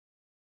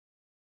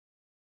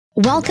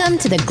Welcome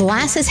to the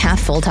Glass is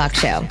Half Full talk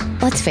show.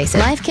 Let's face it,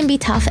 life can be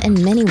tough in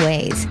many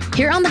ways.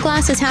 Here on the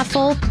Glass is Half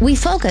Full, we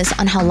focus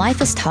on how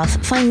life is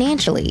tough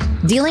financially.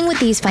 Dealing with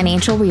these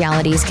financial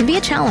realities can be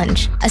a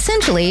challenge.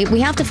 Essentially, we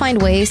have to find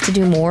ways to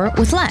do more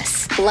with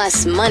less.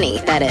 Less money,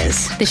 that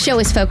is. The show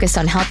is focused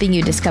on helping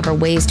you discover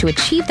ways to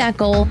achieve that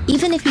goal,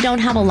 even if you don't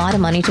have a lot of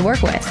money to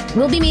work with.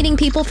 We'll be meeting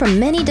people from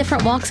many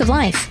different walks of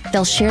life.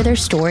 They'll share their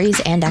stories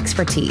and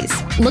expertise.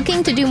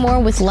 Looking to do more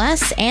with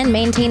less and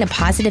maintain a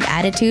positive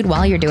attitude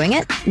while you're doing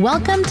it?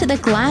 Welcome to the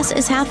Glass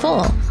is Half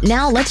Full.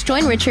 Now let's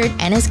join Richard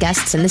and his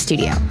guests in the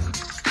studio.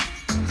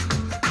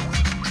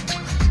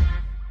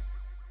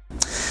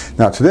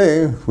 Now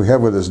today we have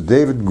with us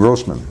David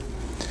Grossman.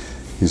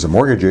 He's a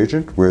mortgage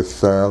agent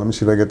with, let me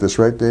see if I get this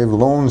right, Dave,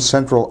 Loan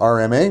Central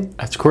RMA.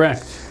 That's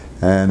correct.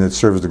 And it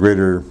serves the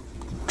greater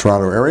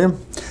Toronto area.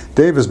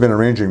 Dave has been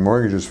arranging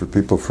mortgages for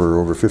people for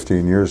over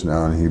 15 years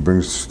now, and he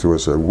brings to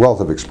us a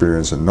wealth of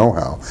experience and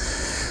know-how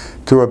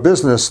to a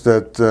business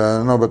that, I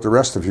don't know about the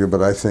rest of you,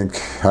 but I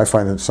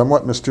find it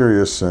somewhat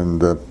mysterious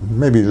and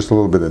maybe just a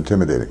little bit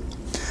intimidating.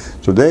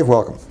 So Dave,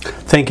 welcome.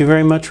 Thank you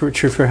very much,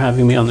 Richard, for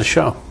having me on the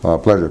show.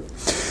 Pleasure.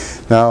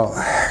 Now,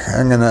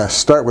 I'm going to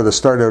start with a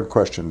start-out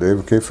question, Dave.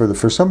 Okay,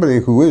 for somebody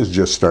who is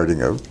just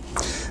starting out,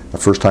 a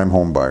first-time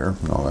home buyer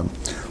and all that,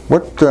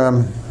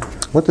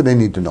 what do they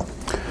need to know?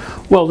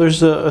 Well,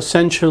 there's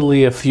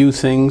essentially a few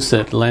things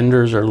that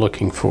lenders are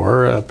looking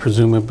for.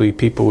 Presumably,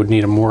 people would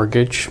need a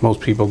mortgage. Most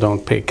people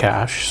don't pay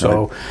cash,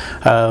 so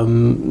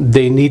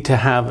they need to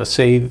have a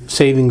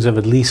savings of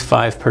at least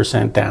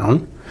 5%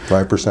 down.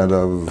 5%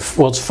 of?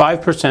 Well, it's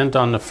 5%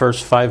 on the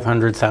first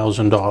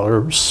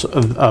 $500,000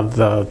 of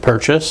the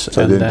purchase.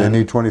 So they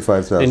need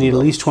 $25,000. They need at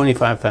least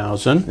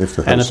 $25,000. If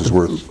the house is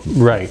worth.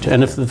 Right,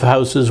 and if the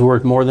house is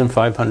worth more than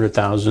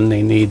 $500,000,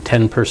 they need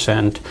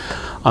 10%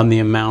 on the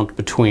amount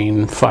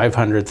between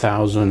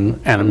 $500,000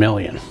 and $1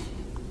 million.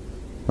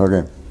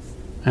 Okay.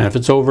 And if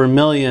it's over $1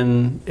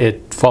 million,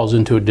 it falls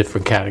into a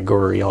different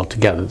category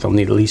altogether. They'll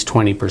need at least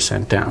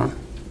 20% down.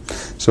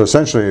 So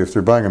essentially, if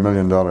they're buying $1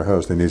 million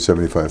house, they need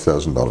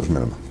 $75,000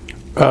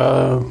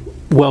 minimum.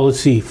 Well, let's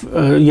see.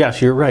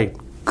 Yes, you're right.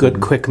 Good,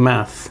 quick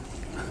math.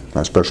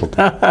 My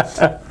specialty.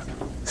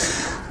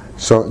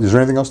 So, is there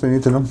anything else they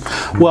need to know?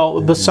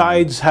 Well,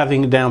 besides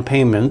having a down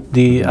payment,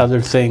 the other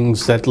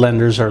things that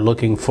lenders are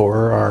looking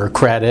for are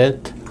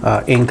credit,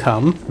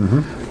 income,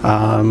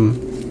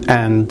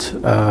 and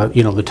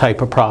the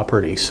type of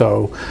property.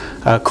 So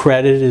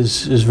credit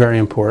is very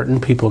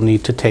important. People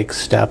need to take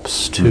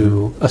steps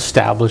to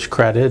establish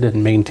credit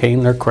and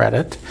maintain their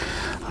credit.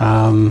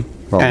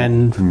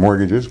 And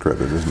mortgage is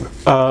credit, isn't it?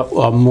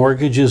 A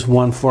mortgage is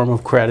one form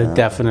of credit,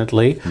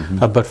 definitely.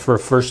 But for a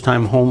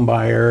first-time home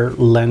buyer,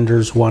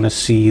 lenders want to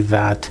see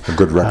that a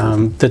good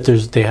record. That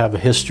they have a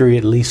history,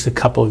 at least a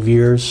couple of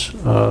years,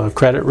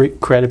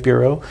 credit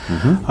bureau.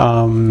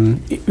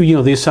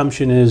 The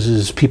assumption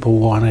is people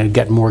want to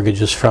get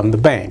mortgages from the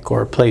bank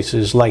or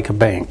places like a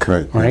bank,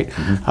 right?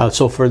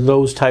 So for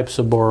those types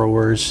of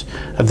borrowers,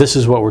 this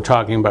is what we're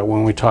talking about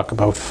when we talk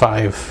about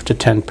 5 to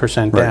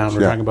 10% down. We're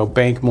talking about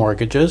bank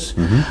mortgages.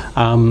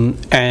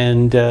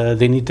 And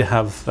they need to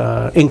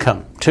have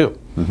income too.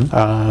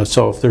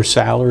 So if they're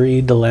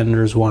salaried, the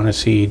lenders want to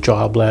see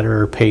job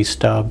letter, pay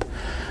stub.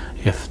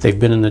 If they've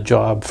been in the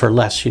job for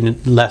less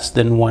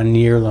than 1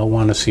 year, they'll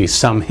want to see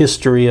some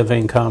history of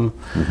income.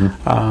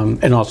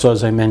 And also,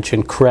 as I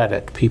mentioned,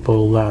 credit.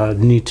 People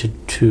need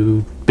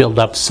to build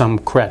up some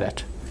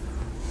credit.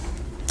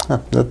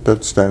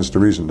 That stands to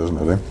reason,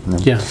 doesn't it?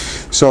 Yeah.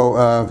 So,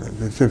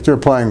 if they're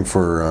applying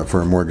for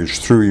a mortgage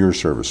through your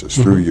services,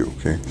 through you,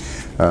 okay,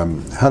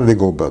 how do they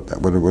go about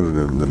that? What are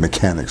the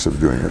mechanics of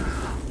doing it?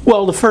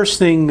 Well, the first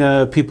thing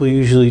people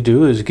usually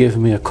do is give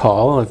me a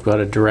call. I've got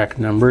a direct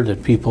number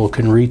that people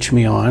can reach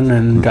me on,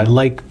 and I'd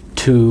like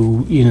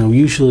to,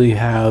 usually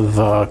have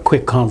a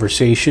quick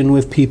conversation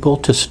with people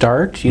to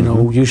start.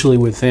 Usually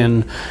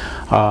within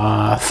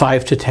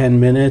 5 to 10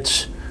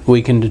 minutes,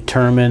 we can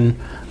determine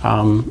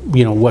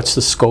what's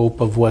the scope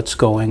of what's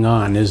going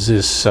on? Is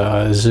it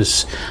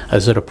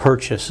a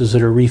purchase? Is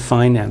it a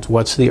refinance?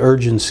 What's the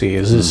urgency?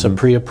 Is this a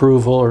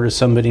pre-approval, or does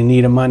somebody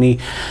need money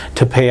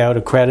to pay out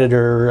a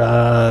creditor,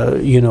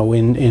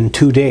 in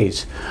 2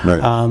 days?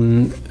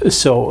 Right.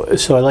 So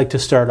I like to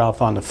start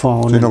off on the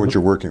phone. So you know what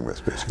you're working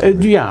with,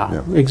 basically.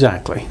 Yeah,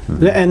 exactly.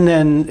 And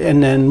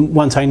then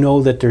once I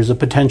know that there's a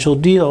potential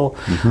deal,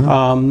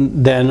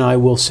 then I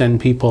will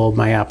send people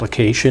my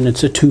application.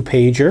 It's a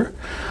 2-pager.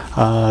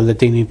 That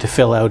they need to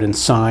fill out and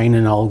sign,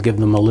 and I'll give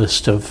them a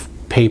list of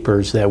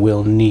papers that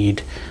we'll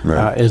need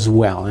as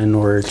well in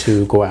order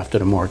to go after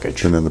the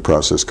mortgage. And then the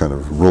process kind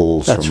of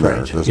rolls from there.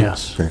 That's right,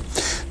 yes. Okay.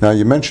 Now,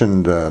 you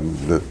mentioned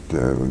that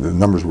the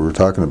numbers we were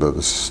talking about,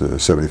 this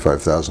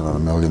 $75,000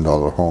 on $1 million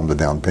home, the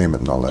down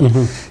payment and all that.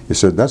 You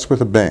said that's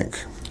with a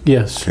bank.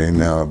 Yes. Okay,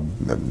 now,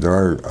 there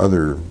are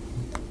other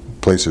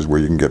places where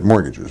you can get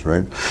mortgages,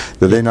 right?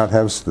 Do they not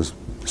have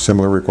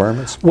similar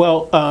requirements?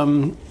 Well,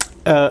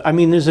 I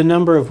mean, there's a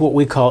number of what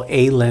we call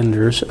A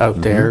lenders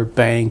out there,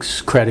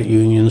 banks, credit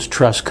unions,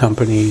 trust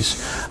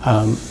companies,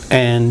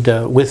 and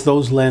with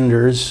those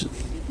lenders,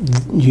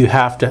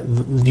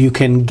 you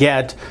can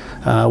get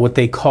what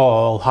they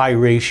call high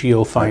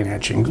ratio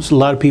financing. A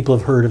lot of people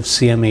have heard of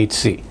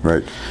CMHC.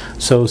 Right.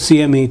 So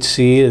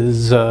CMHC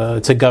is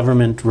it's a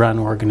government-run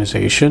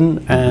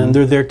organization, and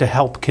they're there to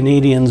help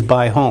Canadians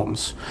buy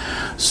homes.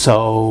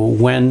 So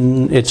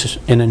when it's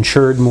an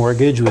insured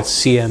mortgage with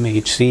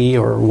CMHC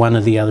or one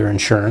of the other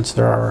insurance,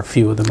 there are a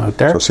few of them out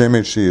there. So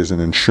CMHC is an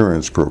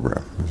insurance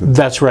program.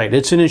 That's right.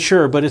 It's an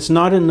insurer, but it's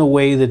not in the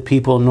way that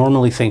people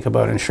normally think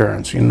about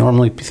insurance. You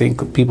normally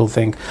people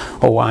think,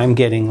 oh, I'm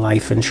getting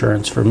life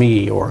insurance for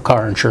me or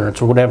car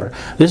insurance or whatever.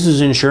 This is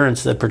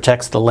insurance that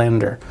protects the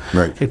lender.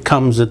 Right. It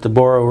comes at the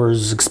borrower's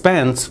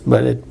expense,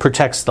 but it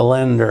protects the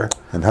lender.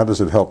 And how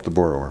does it help the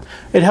borrower?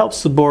 It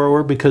helps the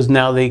borrower because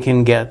now they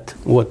can get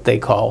what they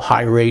call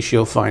high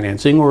ratio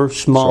financing or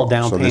small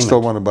down payment. So they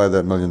still want to buy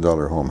that $1 million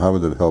home. How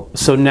would it help?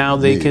 So now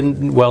they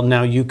can, well,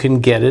 now you can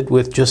get it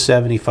with just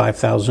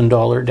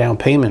 $75,000 down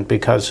payment,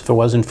 because if it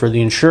wasn't for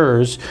the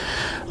insurers,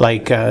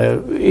 like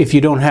if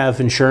you don't have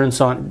insurance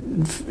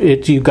on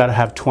it, you've got to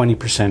have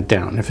 20%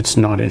 down if it's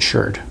not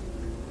insured.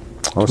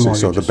 Oh, see.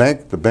 So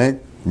the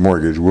bank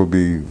mortgage will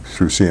be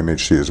through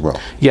CMHC as well.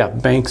 Yeah,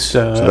 banks.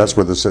 So that's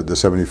where the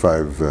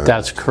 75.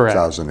 That's correct.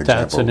 Example.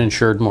 That's an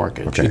insured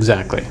mortgage. Okay.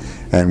 Exactly.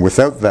 And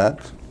without that.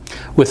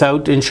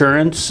 Without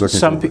insurance,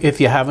 if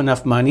you have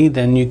enough money,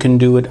 then you can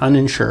do it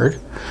uninsured.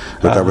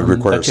 But that would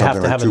require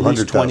something like $200,000. You have to have at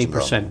least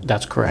 20%.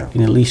 That's correct.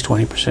 Yeah. At least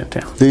 20%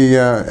 down.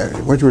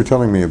 What you were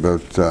telling me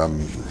about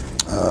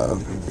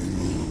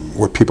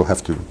what people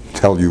have to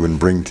tell you and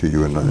bring to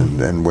you,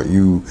 and what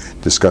you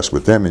discuss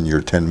with them in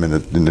your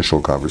 10-minute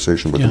initial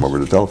conversation with them over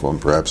the telephone,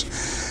 perhaps.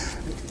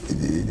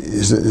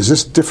 Is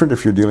this different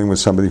if you're dealing with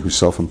somebody who's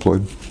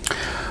self-employed?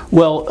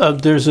 Well,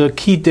 there's a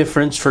key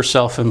difference for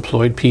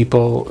self-employed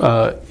people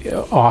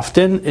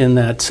often, in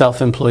that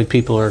self-employed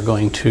people are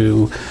going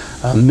to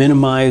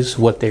minimize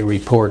what they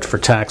report for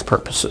tax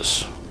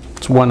purposes.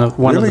 It's one of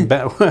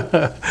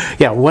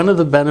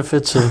the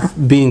benefits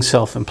of being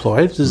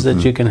self-employed is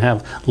that you can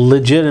have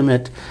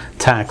legitimate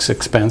tax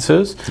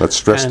expenses. Let's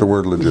stress the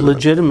word legitimate.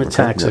 Legitimate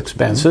tax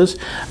expenses,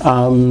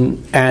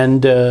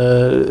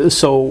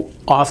 so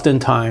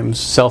oftentimes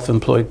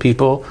self-employed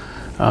people,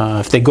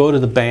 if they go to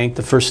the bank,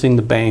 the first thing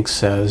the bank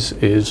says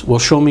is, "Well,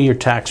 show me your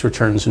tax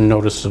returns and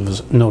notice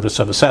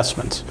of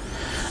assessments."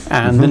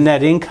 And the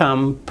net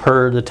income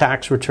per the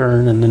tax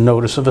return and the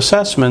notice of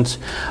assessments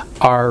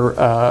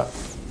are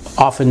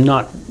often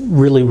not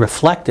really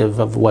reflective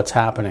of what's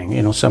happening.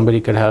 You know,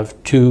 somebody could have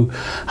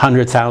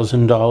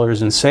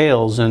 $200,000 in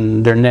sales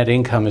and their net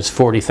income is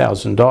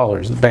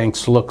 $40,000. The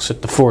bank looks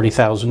at the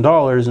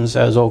 $40,000 and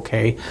says,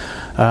 okay,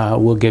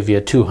 we'll give you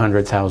a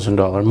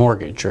 $200,000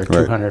 mortgage or a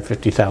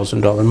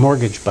 $250,000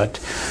 mortgage, but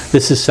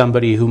this is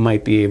somebody who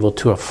might be able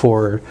to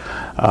afford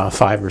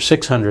 $500,000 or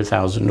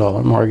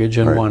 $600,000 mortgage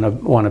and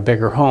want a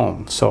bigger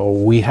home. So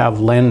we have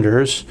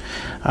lenders,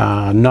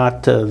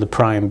 not the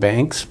prime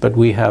banks, but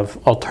we have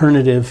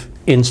alternative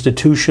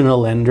institutional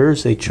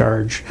lenders. They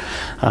charge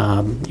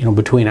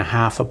between a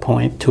half a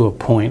point to a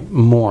point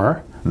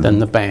more than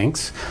the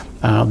banks.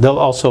 They'll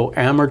also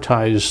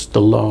amortize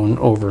the loan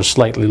over a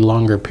slightly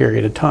longer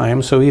period of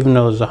time, so even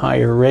though there's a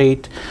higher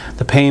rate,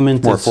 the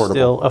payment is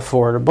still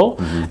affordable.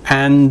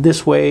 And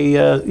this way,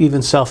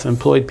 even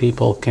self-employed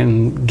people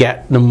can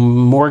get the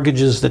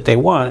mortgages that they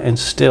want and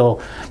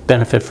still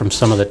benefit from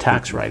some of the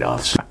tax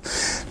write-offs.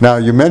 Now,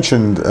 you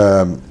mentioned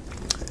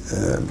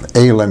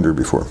A lender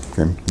before,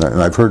 okay?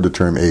 And I've heard the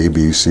term A,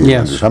 B, C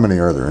lenders. How many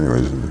are there,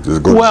 anyways? Does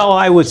it go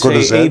I would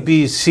say A,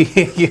 B, C.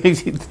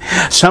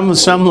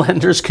 Some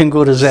lenders can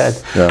go to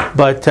Z,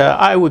 but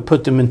I would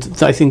put them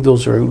into. I think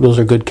those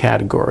are good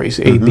categories.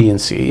 A, B, and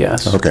C.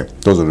 Yes. Okay,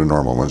 those are the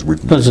normal ones.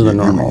 Those are the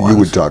normal ones you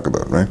would talk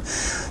about, right?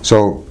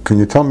 So, can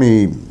you tell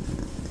me,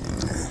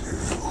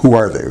 who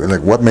are they?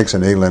 Like, what makes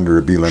an A lender,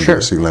 a B lender,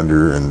 a C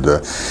lender, and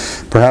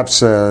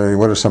perhaps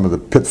what are some of the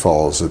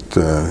pitfalls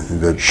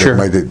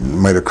that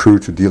might accrue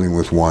to dealing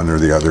with one or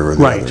the other or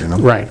the other? You know?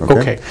 Right.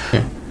 Okay.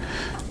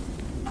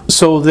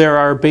 So there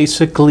are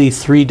basically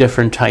three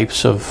different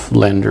types of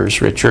lenders,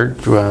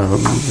 Richard,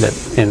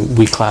 and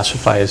we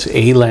classify as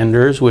A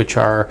lenders, which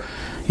are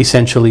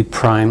essentially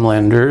prime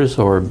lenders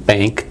or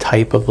bank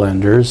type of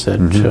lenders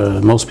that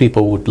most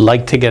people would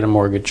like to get a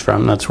mortgage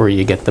from. That's where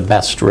you get the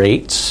best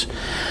rates.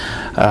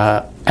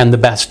 And the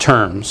best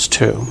terms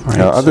too. Right?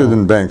 Now, other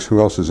than banks, who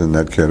else is in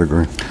that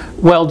category?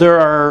 Well, there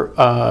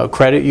are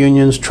credit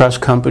unions,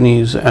 trust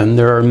companies, and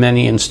there are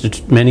many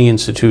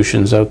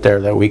institutions out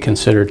there that we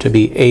consider to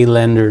be A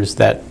lenders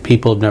that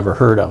people have never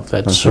heard of,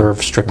 that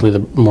serve strictly the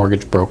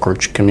mortgage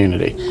brokerage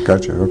community.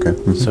 Gotcha.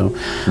 Okay. So,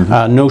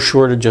 no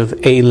shortage of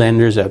A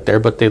lenders out there,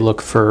 but they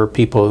look for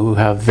people who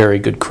have very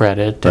good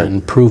credit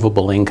and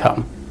provable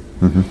income.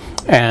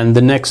 And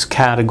the next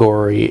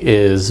category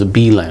is a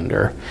B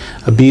lender.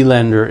 A B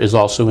lender is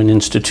also an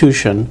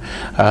institution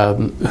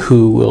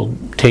who will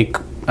take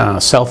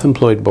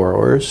self-employed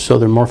borrowers, so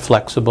they're more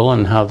flexible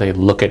in how they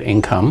look at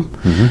income,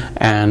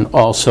 and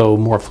also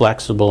more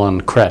flexible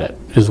on credit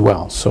as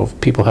well. So if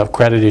people have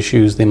credit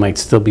issues, they might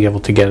still be able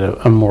to get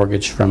a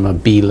mortgage from a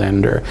B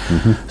lender.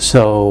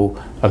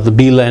 So the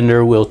B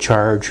lender will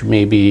charge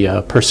maybe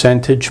a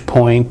percentage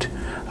point,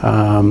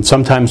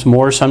 sometimes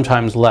more,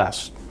 sometimes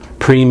less,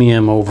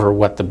 premium over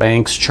what the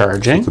bank's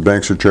charging. The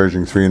banks are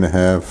charging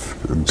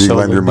 3.5. B So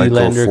lender the might B go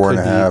lender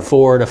 4.5. could be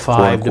 4 to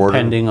 5, 4.25,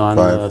 depending on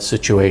 5. the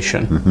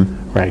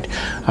situation. Right.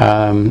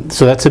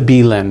 So that's a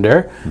B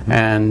lender,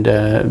 and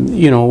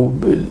you know,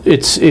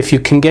 it's if you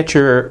can get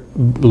your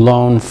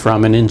loan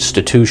from an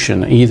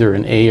institution, either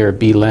an A or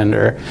B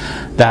lender,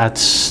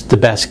 that's the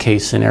best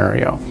case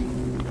scenario.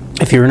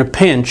 If you're in a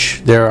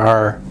pinch, there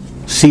are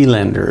C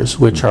lenders,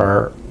 which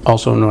are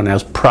also known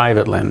as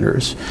private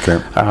lenders. Okay.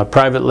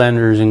 Private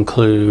lenders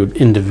include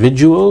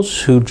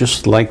individuals who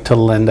just like to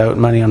lend out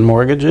money on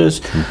mortgages,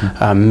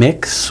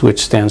 MICs,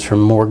 which stands for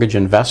Mortgage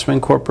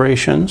Investment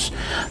Corporations,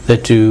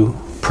 that do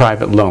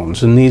private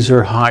loans. And these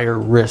are higher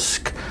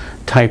risk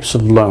types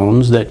of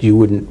loans that you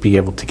wouldn't be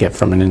able to get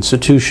from an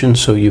institution,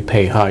 so you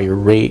pay higher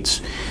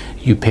rates,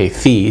 you pay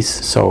fees.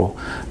 So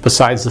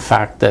besides the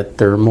fact that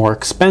they're more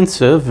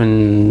expensive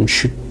and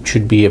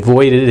should be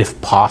avoided if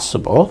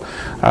possible,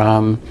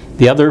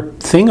 the other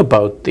thing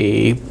about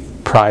the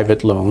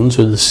private loans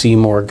or the C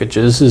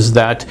mortgages is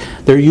that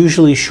they're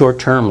usually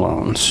short-term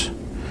loans.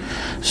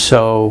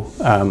 So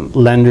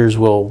lenders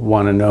will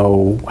want to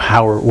know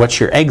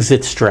what's your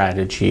exit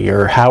strategy,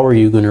 or how are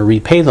you going to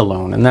repay the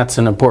loan, and that's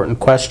an important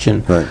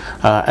question. Right.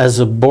 As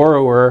a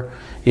borrower,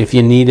 if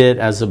you need it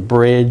as a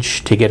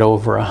bridge to get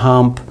over a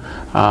hump,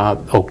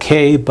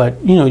 okay,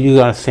 but you know, you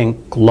got to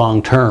think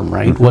long term,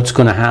 right? What's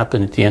going to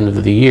happen at the end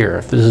of the year?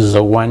 If this is a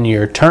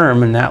 1-year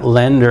term and that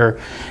lender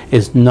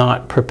is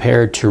not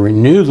prepared to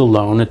renew the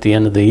loan at the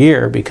end of the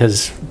year,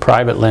 because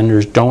private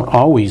lenders don't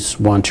always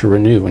want to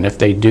renew, and if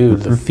they do,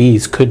 the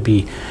fees could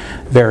be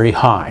very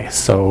high.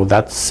 So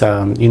that's,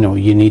 you know,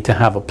 you need to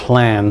have a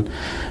plan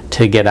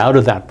to get out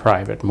of that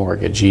private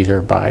mortgage,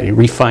 either by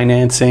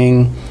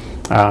refinancing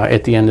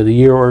at the end of the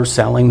year or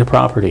selling the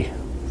property.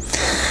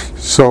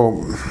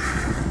 So,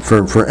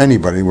 for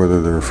anybody,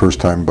 whether they're a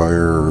first-time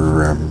buyer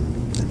or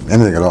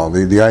anything at all,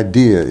 the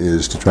idea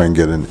is to try and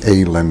get an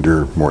A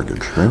lender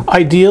mortgage, right?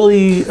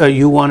 Ideally,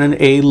 you want an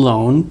A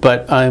loan,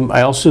 but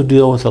I also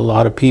deal with a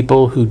lot of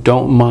people who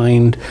don't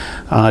mind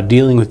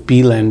dealing with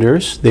B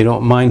lenders. They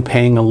don't mind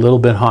paying a little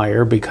bit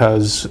higher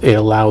because it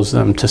allows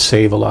them to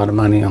save a lot of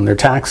money on their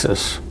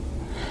taxes,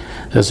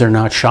 as they're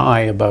not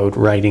shy about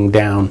writing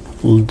down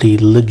the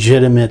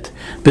legitimate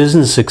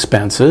business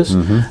expenses,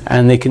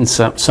 and they can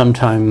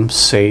sometimes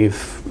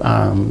save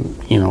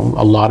you know,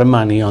 a lot of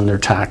money on their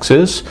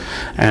taxes,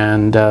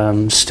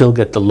 and still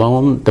get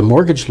the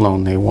mortgage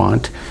loan they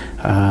want,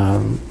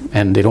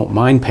 and they don't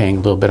mind paying a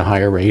little bit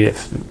higher rate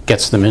if it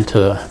gets them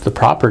into the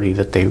property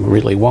that they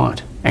really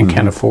want and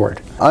can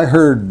afford. I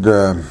heard,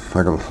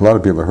 like a lot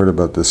of people have heard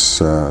about this,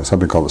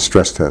 something called a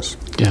stress test.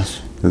 Yes.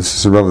 This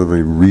is a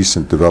relatively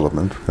recent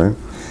development, right?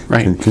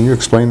 Right. Can you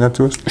explain that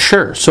to us?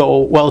 Sure. So,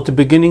 well, at the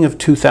beginning of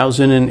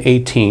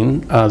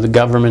 2018, the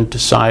government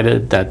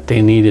decided that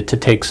they needed to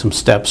take some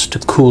steps to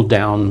cool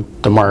down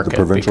the market. The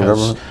provincial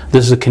government?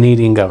 This is the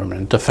Canadian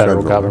government, the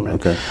federal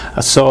government. Okay.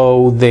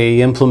 So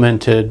they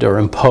implemented or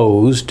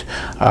imposed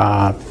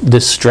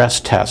this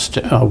stress test,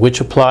 which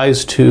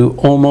applies to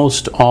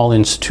almost all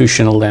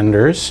institutional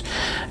lenders,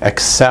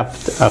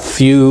 except a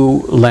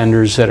few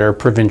lenders that are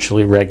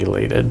provincially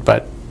regulated.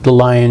 But the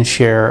lion's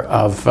share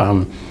of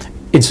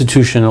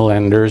institutional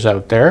lenders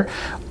out there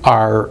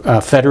are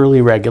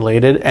federally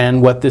regulated,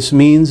 and what this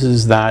means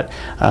is that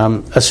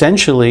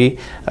essentially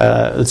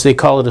they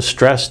call it a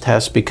stress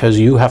test because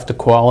you have to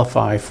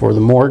qualify for the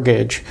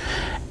mortgage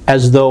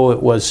as though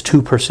it was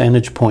 2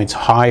 percentage points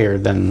higher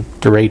than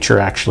the rate you're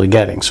actually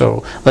getting.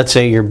 So let's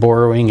say you're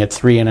borrowing at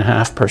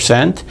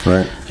 3.5%,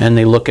 right, and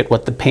they look at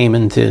what the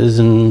payment is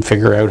and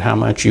figure out how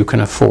much you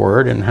can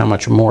afford and how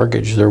much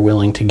mortgage they're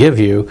willing to give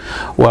you.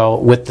 Well,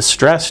 with the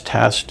stress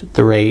test,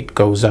 the rate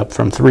goes up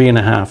from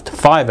 3.5 to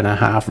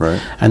 5.5,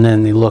 right, and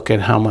then they look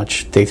at how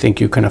much they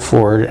think you can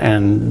afford,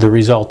 and the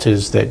result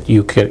is that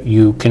you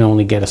can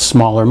only get a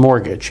smaller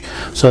mortgage.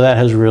 So that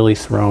has really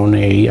thrown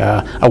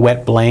a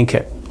wet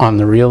blanket on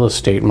the real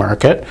estate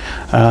market.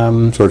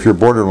 So if you're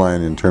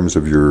borderline in terms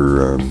of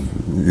your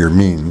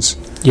means,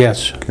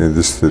 yes, okay,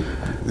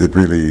 it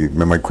really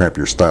might cramp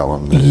your style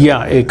on.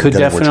 Yeah, it could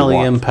definitely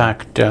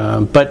impact.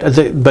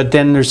 But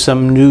then there's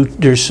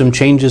some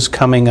changes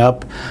coming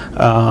up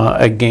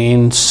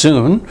again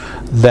soon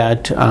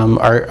that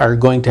are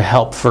going to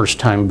help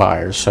first-time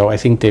buyers. So I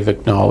think they've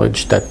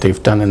acknowledged that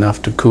they've done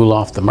enough to cool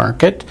off the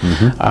market,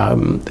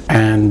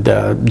 and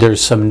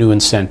there's some new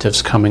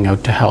incentives coming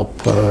out to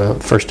help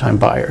first-time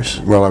buyers.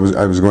 Well,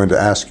 I was going to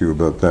ask you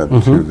about that.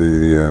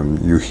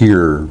 You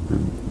hear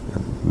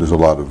there's a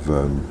lot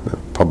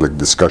of public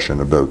discussion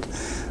about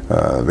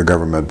the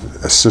government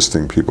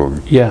assisting people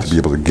to be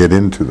able to get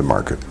into the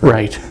market.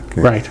 Right.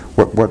 Okay. Right.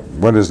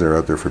 What is there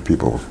out there for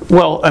people?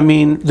 Well, I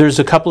mean, there's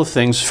a couple of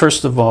things.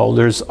 First of all,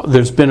 there's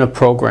been a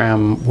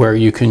program where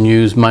you can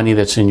use money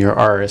that's in your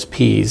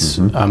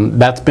RSPs.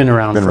 That's been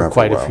around for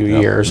quite a few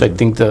years. I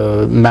think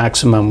the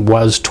maximum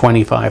was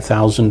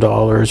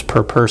 $25,000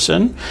 per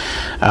person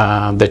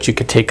that you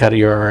could take out of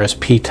your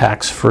RSP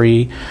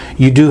tax-free.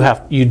 You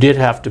did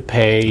have to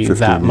pay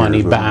that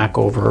money back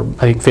over,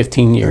 I think,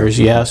 15 years.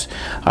 Yes,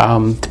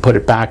 to put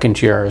it back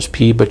into your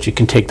RSP, but you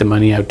can take the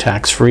money out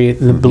tax-free.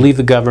 I believe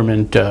the government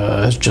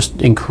has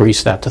just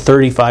increased that to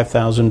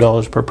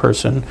 $35,000 per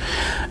person.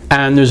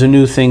 And there's a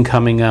new thing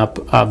coming up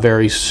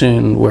very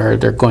soon where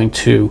they're going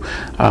to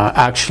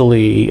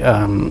actually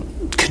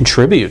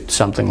contribute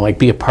something, like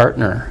be a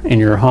partner in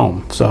your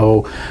home.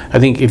 So I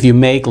think if you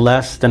make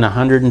less than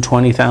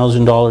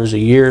 $120,000 a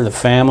year, the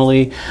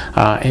family,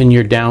 and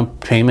your down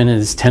payment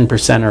is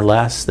 10% or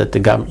less, that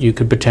you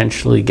could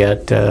potentially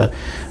get a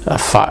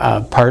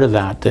part of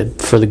that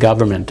for the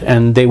government,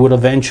 and they would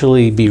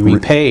eventually be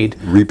repaid.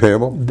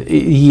 Repayable?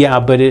 Yeah,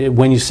 but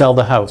when you sell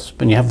the house,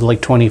 and you have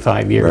like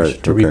 25 years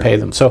to repay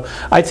them. So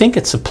I think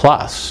it's a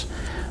plus.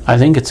 I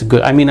think it's a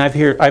good. I mean, I've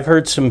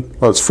heard some.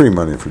 Well, it's free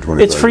money for 25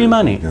 It's free years.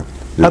 money. Yeah.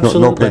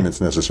 Absolutely. No payments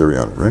necessary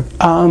on it, right?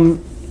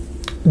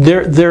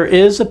 There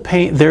is a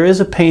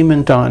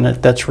payment on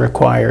it that's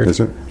required. Is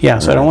it?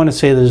 Yes, I don't want to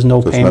say there's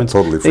no payments.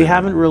 Totally free. They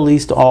haven't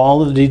released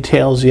all the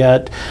details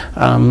yet,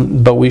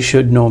 but we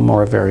should know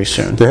more very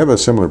soon. They have a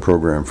similar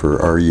program for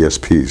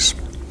RESPs,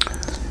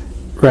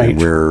 right?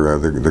 Where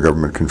the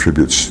government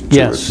contributes to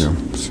yes.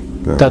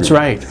 it. That's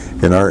right.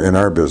 In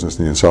our business,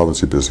 in the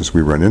insolvency business,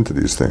 we run into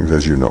these things,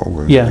 as you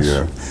know. Yes.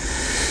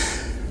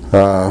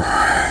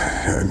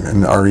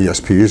 And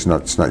RESPs,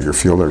 it's not your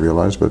field, I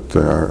realize, but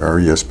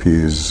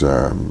RESPs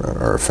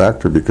are a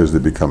factor because they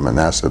become an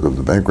asset of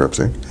the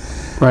bankruptcy.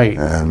 Right.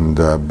 And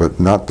but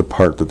not the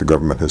part that the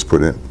government has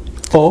put in.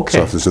 Oh, okay.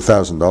 So if there's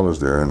 $1,000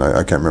 there, and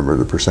I can't remember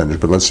the percentage,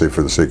 but let's say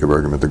for the sake of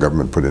argument, the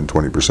government put in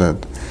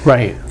 20%.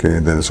 Right. Okay,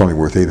 and then it's only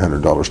worth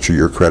 $800 to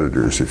your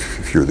creditors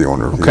if you're the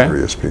owner of the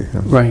RESP.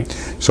 Yeah. Right.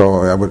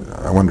 So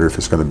I wonder if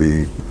it's going to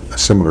be a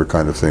similar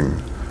kind of thing.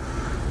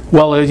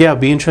 Well, yeah,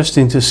 it'd be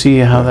interesting to see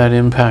how that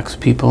impacts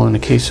people in the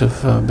case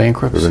of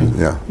bankruptcy.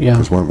 Yeah. Yeah.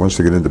 Because once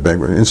they get into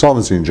bankruptcy,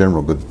 insolvency in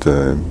general,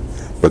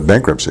 but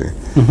bankruptcy.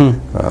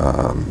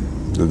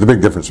 The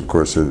big difference, of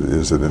course,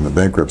 is that in the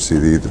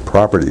bankruptcy, the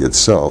property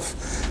itself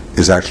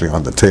is actually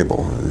on the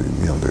table.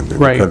 You know,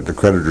 the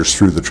creditors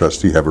through the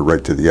trustee have a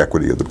right to the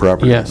equity of the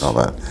property and all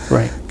that.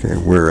 Right. Okay.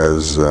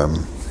 Whereas,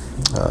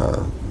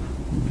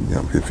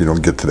 if you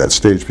don't get to that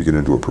stage, if you get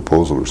into a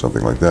proposal or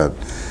something like that,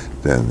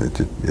 then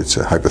it's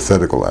a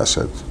hypothetical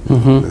asset.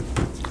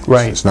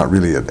 Right. It's not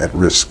really at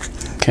risk.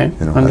 Okay.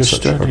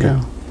 Understood. Okay.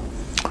 Yeah.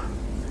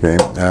 Okay,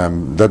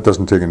 that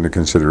doesn't take into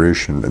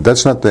consideration.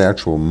 That's not the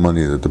actual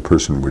money that the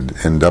person would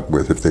end up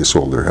with if they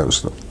sold their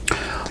house, though.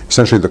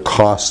 Essentially, the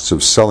costs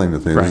of selling the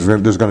thing. Right.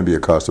 There's going to be a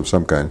cost of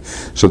some kind.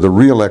 So the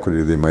real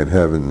equity they might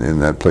have in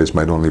that place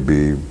might only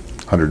be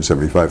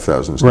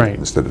 $175,000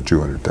 instead of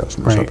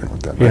 $200,000 or something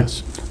like that. Right?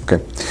 Yes.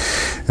 Okay,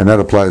 and that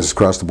applies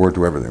across the board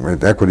to everything.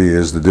 Right? Equity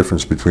is the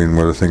difference between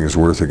what a thing is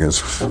worth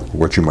against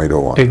what you might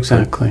owe on it.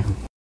 Exactly.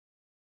 Right?